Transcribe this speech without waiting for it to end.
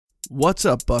What's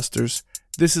up, Busters?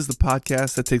 This is the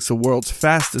podcast that takes the world's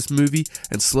fastest movie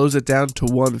and slows it down to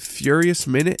one furious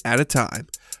minute at a time.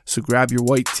 So grab your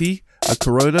white tea, a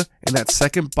Corona, and that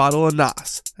second bottle of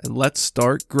Nas, and let's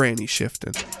start granny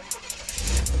shifting.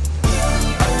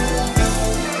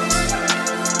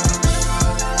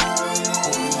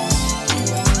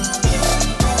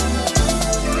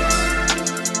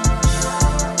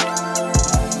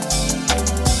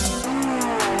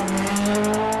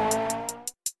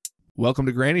 Welcome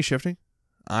to Granny Shifting.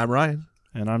 I'm Ryan.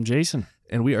 And I'm Jason.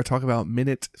 And we are talking about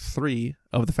minute 3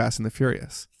 of The Fast and the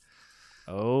Furious.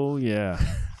 Oh, yeah.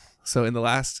 So in the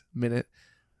last minute,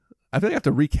 I feel like I have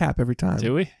to recap every time.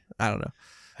 Do we? I don't know.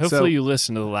 Hopefully you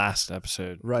listened to the last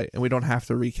episode. Right, and we don't have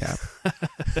to recap.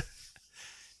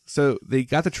 So they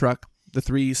got the truck. The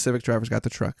 3 Civic drivers got the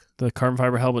truck. The carbon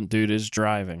fiber helmet dude is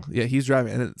driving. Yeah, he's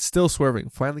driving, and it's still swerving.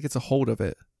 Finally gets a hold of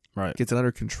it. Right. Gets it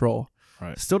under control.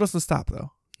 Right. Still doesn't stop,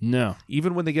 though. No.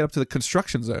 Even when they get up to the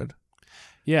construction zone.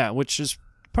 Yeah, which is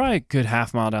probably a good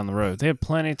half mile down the road. They had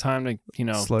plenty of time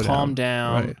to, Slow calm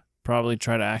down. Right. Probably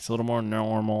try to act a little more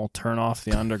normal, turn off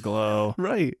the underglow.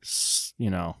 Right.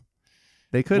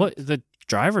 They could. What, the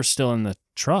driver's still in the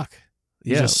truck.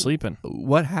 He's just sleeping.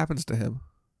 What happens to him?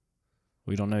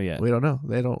 We don't know yet. We don't know.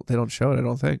 They don't show it, I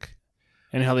don't think.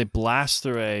 And how they blast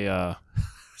through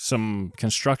some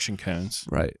construction cones.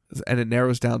 Right. And it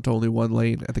narrows down to only one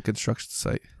lane at the construction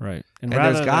site. Right. And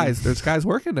there's guys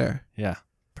working there. Yeah.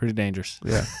 Pretty dangerous.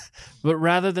 Yeah. But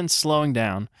rather than slowing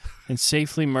down and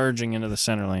safely merging into the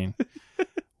center lane,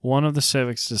 one of the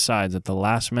Civics decides at the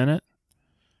last minute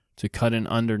to cut in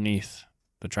underneath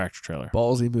the tractor trailer.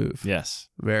 Ballsy move. Yes.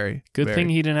 Very. Good very. thing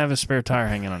he didn't have a spare tire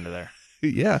hanging under there.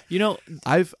 Yeah.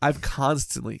 I've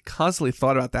constantly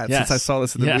thought about that since I saw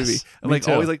this in the movie. I'm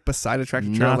always beside a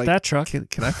tractor trailer. Not that truck. Can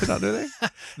I fit under there?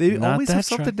 They always have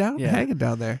something hanging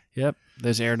down there. Yep.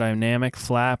 There's aerodynamic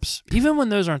flaps. Even when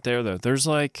those aren't there, though, there's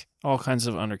all kinds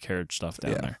of undercarriage stuff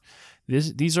down there.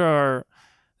 This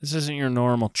isn't your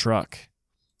normal truck.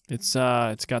 It's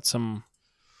got some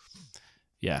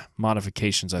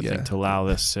modifications I think to allow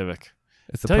this Civic.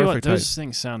 It's the Tell you what, perfect those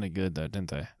things sounded good though, didn't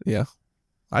they? Yeah.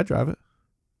 I drive it.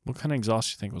 What kind of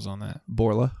exhaust do you think was on that?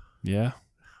 Borla. Yeah.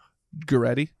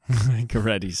 Goretti.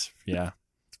 Goretti's. Yeah.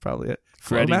 That's probably it.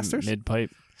 Flowmasters? Mid-pipe.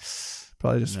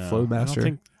 Probably just Flowmaster. I don't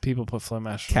think people put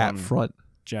Flowmasters Cat on front.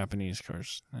 Japanese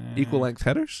cars. Equal length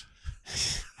headers?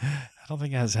 I don't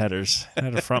think it has headers. It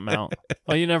had a front mount.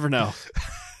 Well, you never know.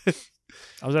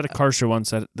 I was at a car show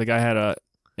once that the guy had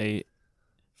a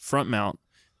front mount,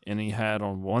 and he had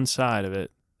on one side of it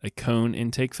a cone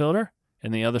intake filter,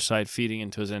 and the other side feeding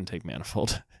into his intake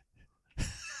manifold.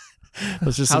 It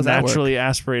was just a naturally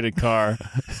aspirated car.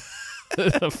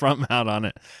 A front mount on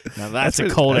it. Now that's a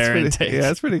cold air intake. Yeah,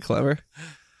 that's pretty clever.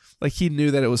 Like he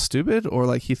knew that it was stupid, or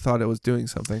like he thought it was doing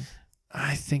something.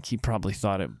 I think he probably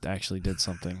thought it actually did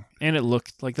something, and it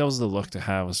looked like that was the look to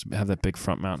have that big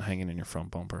front mount hanging in your front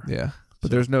bumper. Yeah,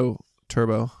 but there's no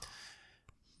turbo.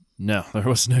 No, there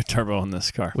was no turbo in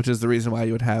this car, which is the reason why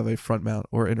you would have a front mount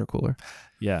or intercooler.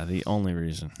 Yeah, the only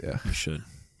reason. Yeah, you should.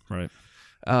 Right.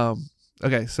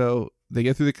 Okay, so they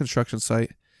get through the construction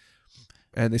site,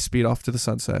 and they speed off to the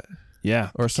sunset.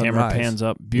 Yeah, or sunrise. Camera pans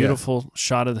up. Beautiful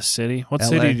shot of the city. What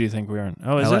city do you think we were in?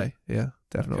 Oh, is LA. it? Yeah,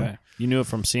 definitely. Okay. You knew it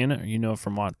from seeing it, or you know it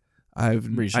from what? I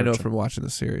know it from watching the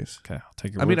series. Okay, I'll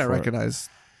take your word for I recognize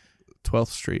 12th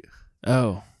Street.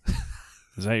 Oh,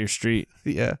 is that your street?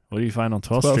 Yeah. What do you find on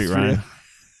 12th Street, Ryan?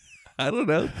 I don't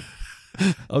know.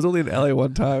 I was only in LA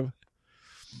one time,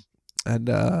 and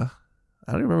I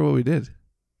don't remember what we did.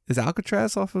 Is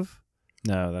Alcatraz off of?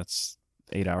 No, that's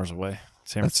 8 hours away.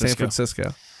 San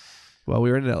Francisco. Well,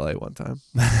 we were in LA one time.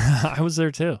 I was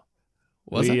there too.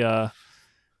 Was it?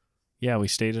 Yeah, we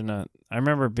stayed in I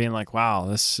remember being like, wow,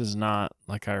 this is not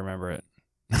like I remember it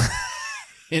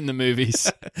in the movies.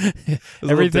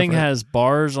 Everything has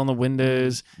bars on the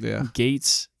windows,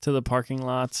 gates to the parking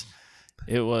lots.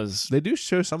 It was. They do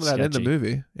show some of that in the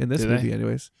movie, in this movie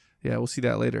anyways. Yeah, we'll see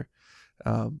that later.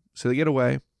 So they get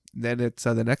away. Then it's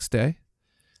the next day.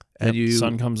 And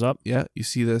sun comes up. Yeah, you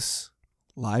see this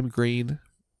lime green,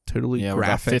 totally graphic. We're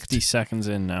about 50 seconds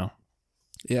in now.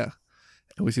 Yeah.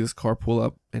 And we see this car pull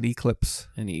up, an Eclipse.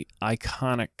 An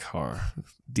iconic car.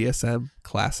 DSM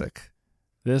classic.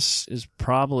 This is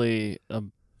probably a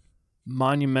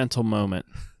monumental moment.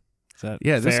 Is that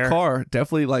fair? This car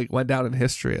definitely went down in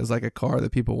history as a car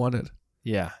that people wanted.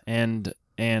 Yeah, and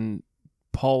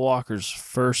Paul Walker's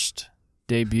first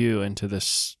debut into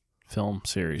this film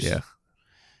series. Yeah.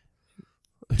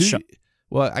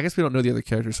 Well, I guess we don't know the other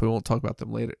characters, so we won't talk about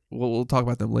them later. We'll talk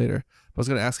about them later. But I was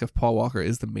going to ask if Paul Walker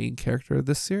is the main character of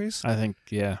this series. I think,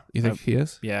 yeah. You think he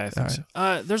is? Yeah, I think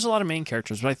so. There's a lot of main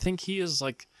characters, but I think he is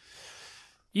like,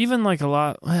 even like a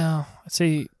lot, well, I'd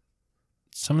say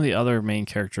some of the other main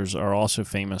characters are also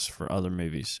famous for other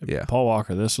movies. Yeah. Paul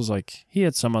Walker, this was like, he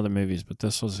had some other movies, but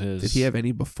this was his. Did he have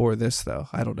any before this, though?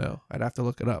 I don't know. I'd have to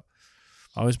look it up.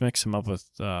 I always mix him up with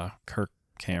Kirk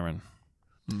Cameron.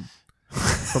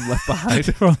 From Left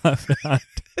Behind. From Left Behind.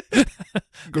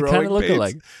 Growing kind of look pains.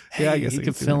 like, hey, Yeah, I guess he I could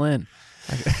can see fill that.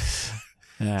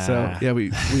 in. So, yeah, we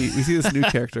see this new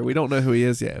character. We don't know who he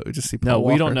is yet. We just see Paul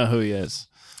Walker. We don't know who he is.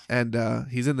 And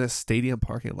he's in this stadium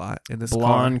parking lot in this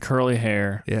Blonde, car. curly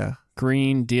hair. Yeah.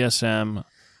 Green DSM.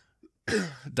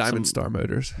 Diamond Star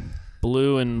Motors.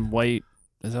 Blue and white.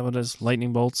 Is that what it is?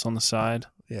 Lightning bolts on the side.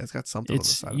 Yeah, it's got something on the It's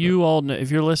side of you it. all know, if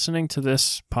you're listening to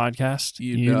this podcast,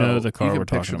 you know the car you can we're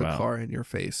picture talking the about. car in your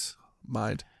face,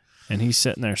 mind. And he's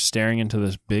sitting there staring into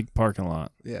this big parking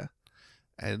lot. Yeah.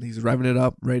 And he's revving it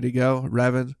up, ready to go,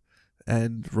 revving.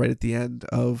 And right at the end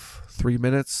of 3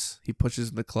 minutes, he pushes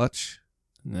in the clutch.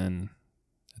 And then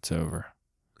it's over.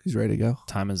 He's ready to go.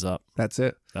 Time is up. That's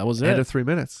it. That was End it. of 3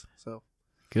 minutes. So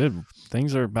Good.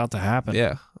 Things are about to happen.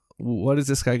 yeah. What is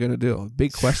this guy going to do?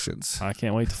 Big questions. I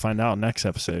can't wait to find out next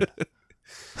episode.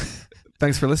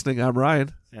 Thanks for listening. I'm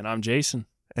Ryan. And I'm Jason.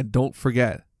 And don't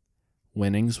forget,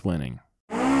 Winning's winning.